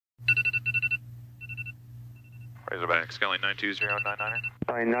Razorback, scaling 92099er.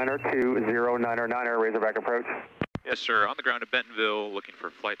 9020999er, Razorback approach. Yes, sir. On the ground at Bentonville, looking for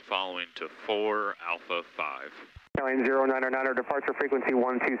flight following to 4 Alpha 5. Scaling 0999er, departure frequency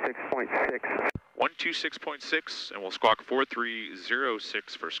 126.6. 126.6, and we'll squawk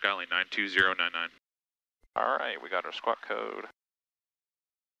 4306 for scaling 92099. All right, we got our squawk code.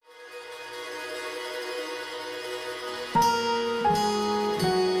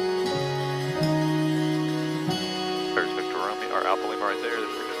 There's Victor Romeo, or Alpha Lima right there.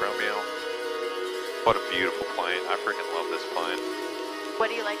 There's Victor Romeo. What a beautiful plane. I freaking love this plane. What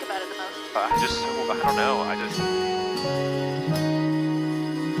do you like about it the most? I don't know.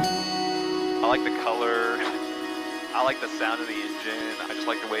 I like the color. I like the sound of the engine. I just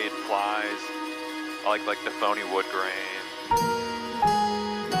like the way it flies. I like the phony wood grain.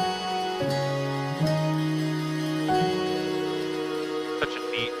 Such a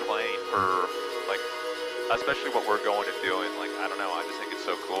neat plane for, like, especially what we're going and doing. Like, I don't know, I just think it's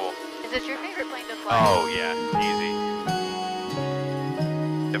so cool. Is this your favorite plane to fly? Oh, yeah, easy.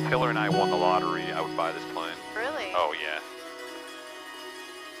 If Hilary and I won the lottery, I would buy this plane. Really? Oh, yeah.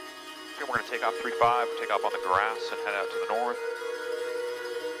 Okay, we're going to take off 35, take off on the grass and head out to the north.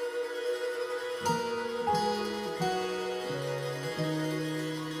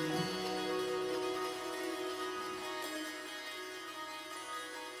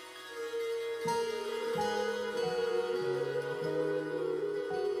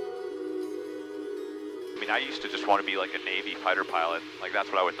 I used to just want to be like a Navy fighter pilot. Like, that's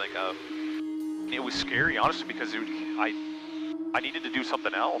what I would think of. It was scary, honestly, because I needed to do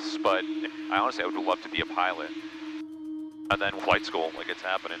something else, but I would love to be a pilot. And then flight school, like, it's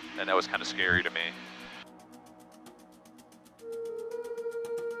happening, and that was kind of scary to me.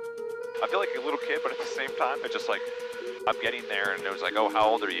 I feel like a little kid, but at the same time, it's just like, I'm getting there, and it was like, oh, how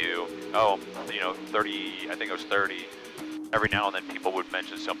old are you? Oh, 30, I think I was 30. Every now and then people would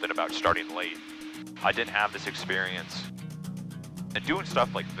mention something about starting late. I didn't have this experience. And doing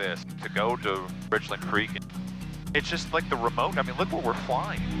stuff like this, to go to Richland Creek, it's just like the remote. I mean, look where we're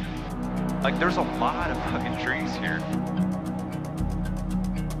flying. Like, there's a lot of fucking trees here.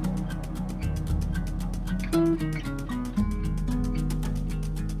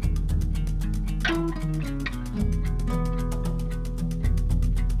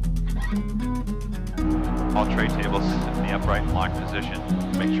 All tray tables in the upright and locked position.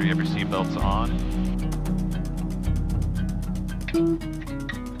 Make sure you have your seatbelts on. If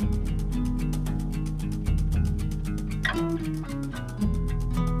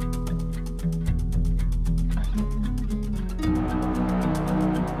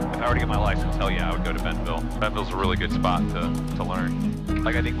I were to get my license, hell yeah, I would go to Bentonville. Bentonville's a really good spot to learn.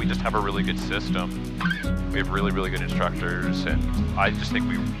 Like, I think we just have a really good system. We have really, really good instructors, and I just think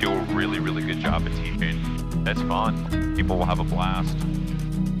we do a really, really good job at teaching. It's fun. People will have a blast.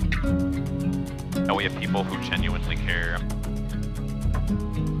 And we have people who genuinely care.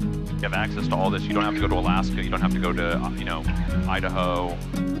 You have access to all this. You don't have to go to Alaska. You don't have to go to, Idaho.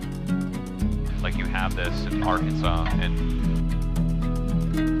 Like, you have this in Arkansas. And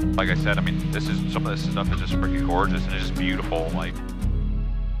like I said, I mean, some of this stuff is just freaking gorgeous and it's just beautiful. Like,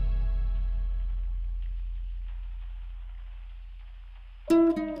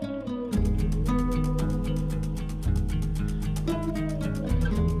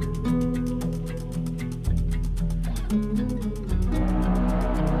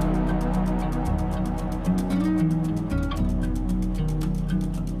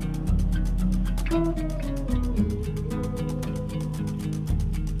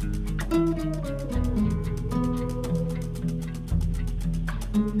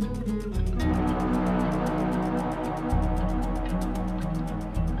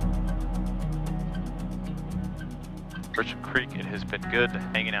 Richland Creek, it has been good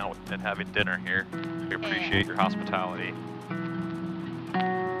hanging out and having dinner here. We appreciate your hospitality.